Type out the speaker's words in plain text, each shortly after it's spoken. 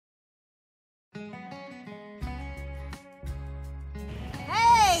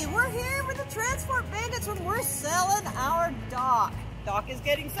transport bandits when we're selling our dock. Dock is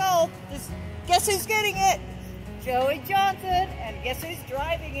getting sold. Guess who's getting it? Joey Johnson. And guess who's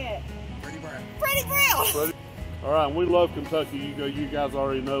driving it? Freddie Brown. Freddie Brown. All right, we love Kentucky. You guys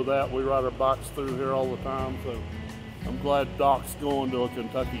already know that. We ride our bikes through here all the time, so I'm glad Doc's going to a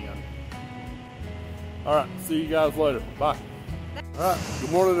Kentuckian. All right, see you guys later. Bye. All right,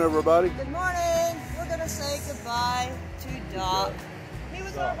 good morning, everybody. Good morning. We're gonna say goodbye to Doc. He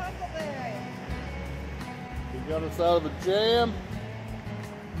was our huckleberry. He got us out of a jam,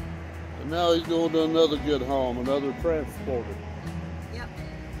 and now he's going to another good home, another transporter. Yep.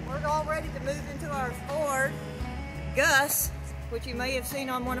 We're all ready to move into our Ford Gus, which you may have seen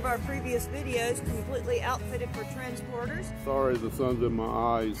on one of our previous videos, completely outfitted for transporters. Sorry, the sun's in my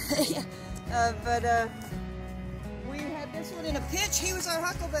eyes. We had this one in a pinch. He was our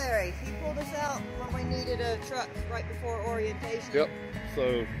huckleberry. He pulled us out when we needed a truck right before orientation. Yep.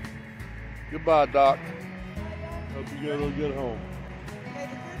 So, goodbye, Doc. Hope you get a good home. Okay,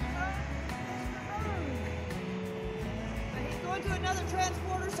 the good side is the road. But he's going to another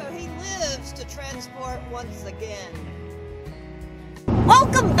transporter, so he lives to transport once again.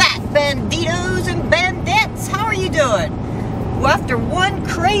 Welcome back, banditos and bandits. How are you doing? Well, after one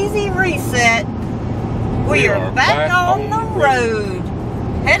crazy reset, we are back on the road,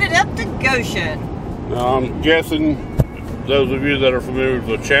 headed up to Goshen. Now, I'm guessing those of you that are familiar with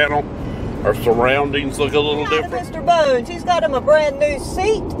the channel, our surroundings look a little different. Mr. Bones, he's got him a brand new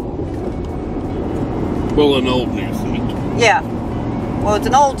seat. Well, an old new seat. Yeah, well, it's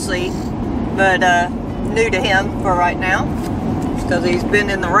an old seat, but new to him for right now, because he's been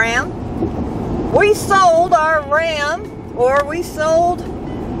in the Ram. We sold our Ram, or we sold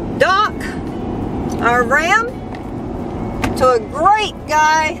Doc, our Ram, to a great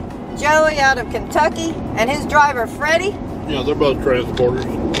guy, Joey out of Kentucky, and his driver, Freddie. Yeah, they're both transporters.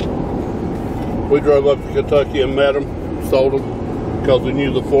 We drove up to Kentucky and met them, sold them, because we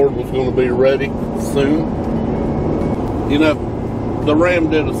knew the Ford was going to be ready soon. You know, the Ram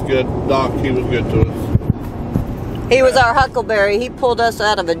did us good. Doc, he was good to us. He was our huckleberry. He pulled us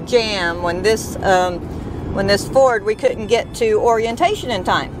out of a jam when this Ford, we couldn't get to orientation in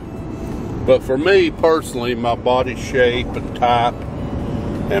time. But for me personally, my body shape and type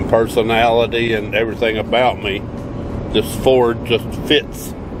and personality and everything about me, this Ford just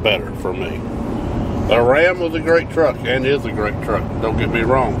fits better for me. The Ram was a great truck and is a great truck. Don't get me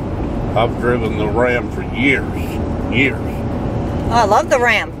wrong. I've driven the Ram for years. I love the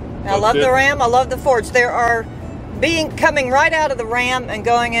Ram. I love the Ram. I love the Fords. There are coming right out of the Ram and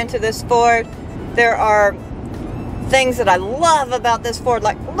going into this Ford. There are things that I love about this Ford.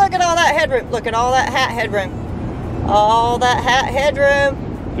 Like, look at all that headroom. Look at all that hat headroom. All that hat headroom.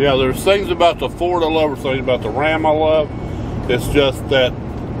 Yeah, there's things about the Ford I love, there's things about the Ram I love. It's just that,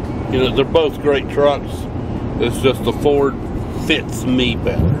 you know, they're both great trucks. It's just the Ford fits me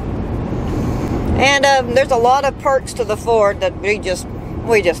better. And there's a lot of perks to the Ford that we just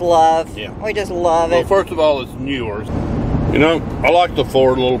love. Yeah. We just love it. Well, first of all, it's newer. You know, I like the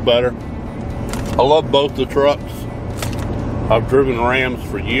Ford a little better. I love both the trucks. I've driven Rams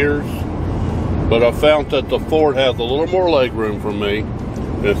for years, but I found that the Ford has a little more leg room for me.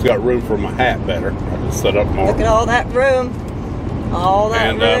 And it's got room for my hat better. I can set up more. Look at all that room. All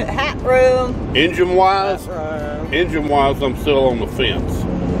that hat room. Engine-wise, I'm still on the fence.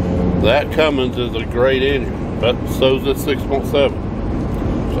 That Cummins is a great engine, but so's this 6.7.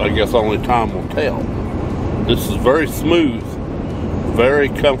 So I guess only time will tell. This is very smooth, very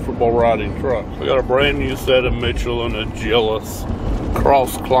comfortable riding truck. We got a brand new set of Michelin Agilis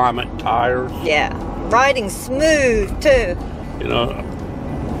cross-climate tires. Yeah, riding smooth too. You know,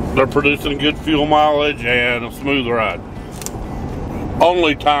 they're producing good fuel mileage and a smooth ride.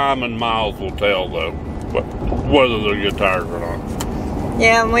 Only time and miles will tell, though, whether they're good tires or not.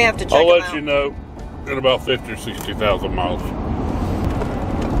 Yeah, and we have to check I'll them let out. you know in about 50 or 60,000 miles.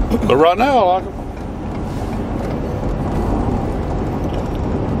 But right now, I like them.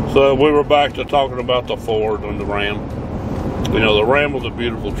 So we were back to talking about the Ford and the Ram. You know, the Ram was a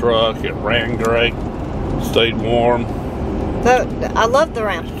beautiful truck. It ran great, stayed warm. I love the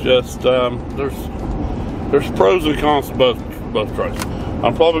Ram. It's just there's pros and cons to both trucks.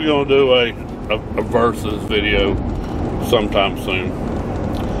 I'm probably going to do a versus video sometime soon.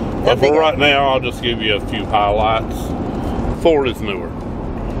 But for right now, I'll just give you a few highlights. Ford is newer,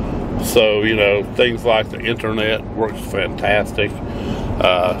 so you know things like the internet works fantastic.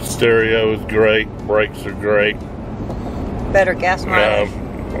 Stereo is great. Brakes are great. Better gas mileage.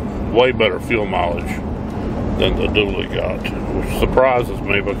 Way better fuel mileage than the dually got, which surprises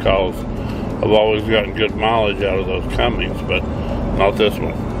me because I've always gotten good mileage out of those Cummins, but not this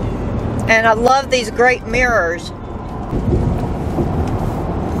one. And I love these great mirrors.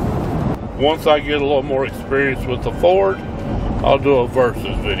 Once I get a little more experience with the Ford, I'll do a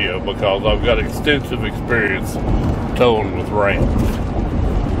versus video because I've got extensive experience towing with Rams.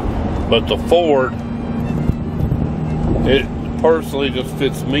 But the Ford, it personally just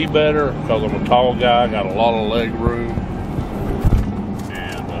fits me better because I'm a tall guy, got a lot of leg room,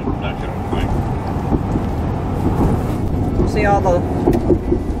 and that kind of thing. See all the,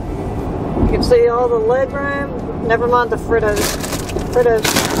 you can see all the leg room. Never mind the Fritos. But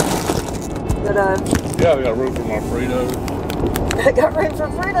yeah, we got room for my Fritos. I got room for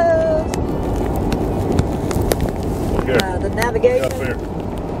Fritos. The navigation. Up there.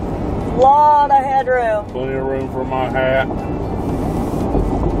 Lot of headroom. Plenty of room for my hat.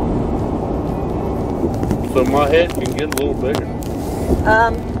 So my head can get a little bigger.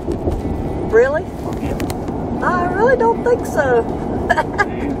 Really? Yeah. I really don't think so.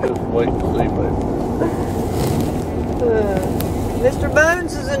 You just wait and see, baby. Mr.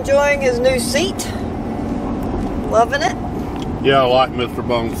 Bones is enjoying his new seat. Loving it. Yeah, I like Mr.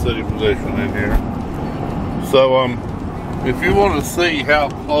 Bones' sitting position in here. So, if you want to see how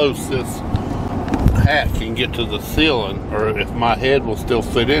close this hat can get to the ceiling, or if my head will still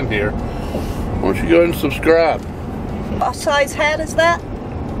fit in here, why don't you go ahead and subscribe. What size hat is that?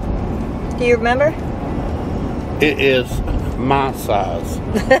 Do you remember? It is my size.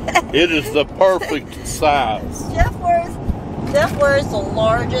 It is the perfect size. Jeff wears the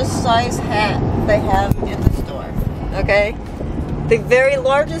largest size hat they have in the store. Okay? The very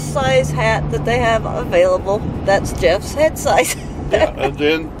largest size hat that they have available, that's Jeff's head size. Yeah, and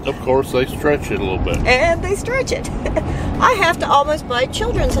then, of course, they stretch it a little bit. And they stretch it. I have to almost buy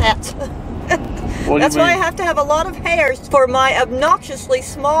children's hats. That's why I have to have a lot of hairs for my obnoxiously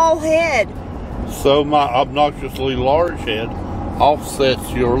small head. So my obnoxiously large head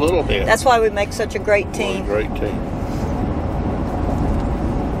offsets your little head. That's why we make such a great team. What a great team.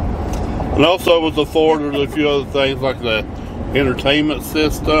 And also with the Ford, there's a few other things like the entertainment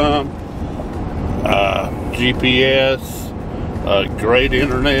system, GPS, great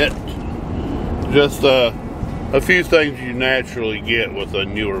internet, just a few things you naturally get with a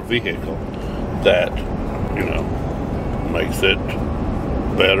newer vehicle that, you know, makes it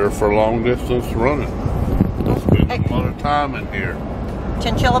better for long distance running. Spending a lot of time in here.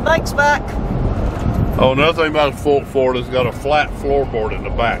 Chinchilla bike's back. Oh, another thing about a Ford is it's got a flat floorboard in the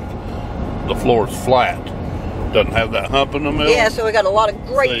back. The floor is flat. Doesn't have that hump in the middle. Yeah, so we got a lot of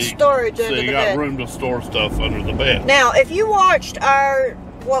great storage under the bed. So you got room to store stuff under the bed. Now, if you watched our,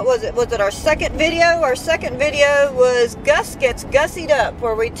 what was it? Was it our second video? Our second video was Gus Gets Gussied Up,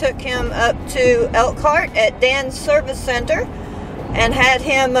 where we took him up to Elkhart at Dan's Service Center and had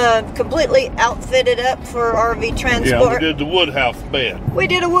him completely outfitted up for RV transport. Yeah, we did the Woodhouse bed. We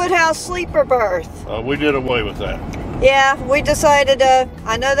did a Woodhouse sleeper berth. We did away with that. Yeah, we decided,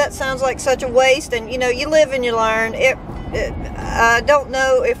 I know that sounds like such a waste, and you know, you live and you learn. I don't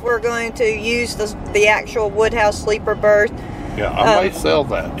know if we're going to use the actual Woodhouse sleeper berth. Yeah, I may sell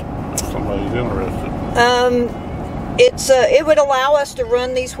that if somebody's interested. It would allow us to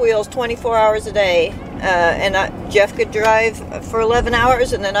run these wheels 24 hours a day. And Jeff could drive for 11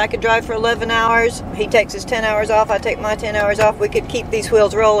 hours, and then I could drive for 11 hours. He takes his 10 hours off, I take my 10 hours off. We could keep these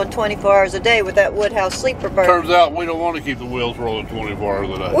wheels rolling 24 hours a day with that Woodhouse sleeper berth. Turns out we don't want to keep the wheels rolling 24 hours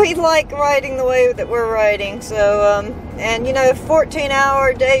a day. We like riding the way that we're riding. So, and you know,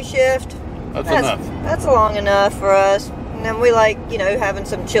 14-hour day shift. That's enough. That's long enough for us. And then we like, you know, having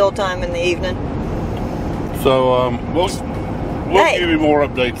some chill time in the evening. So, we'll give you more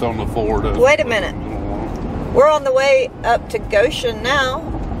updates on the Ford. Wait a minute. We're on the way up to Goshen now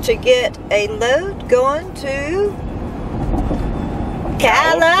to get a load going to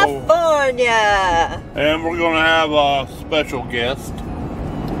California. And we're going to have a special guest.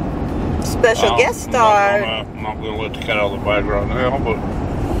 Special guest star. I'm not going to let the cat out of the bag right now, but...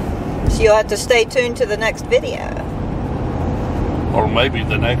 So you'll have to stay tuned to the next video. Or maybe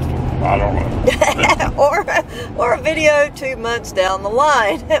the next one. I don't know. or a video 2 months down the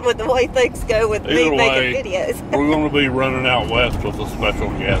line with the way things go with me making videos. We're going to be running out west with a special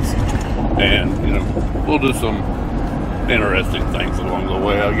guest, and you know, we'll do some interesting things along the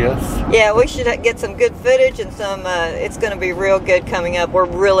way, I guess. Yeah, we should get some good footage and some. It's going to be real good coming up. We're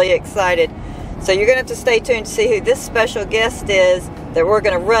really excited. So you're going to have to stay tuned to see who this special guest is that we're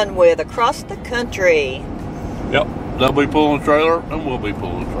going to run with across the country. Yep, they'll be pulling a trailer, and we'll be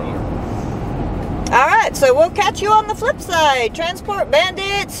pulling a trailer. All right, so we'll catch you on the flip side. Transport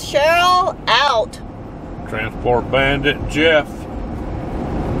Bandits, Cheryl, out. Transport Bandit, Jeff,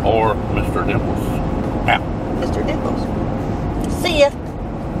 or Mr. Dimples, out. Mr. Dimples. See ya.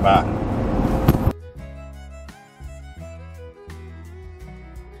 Bye.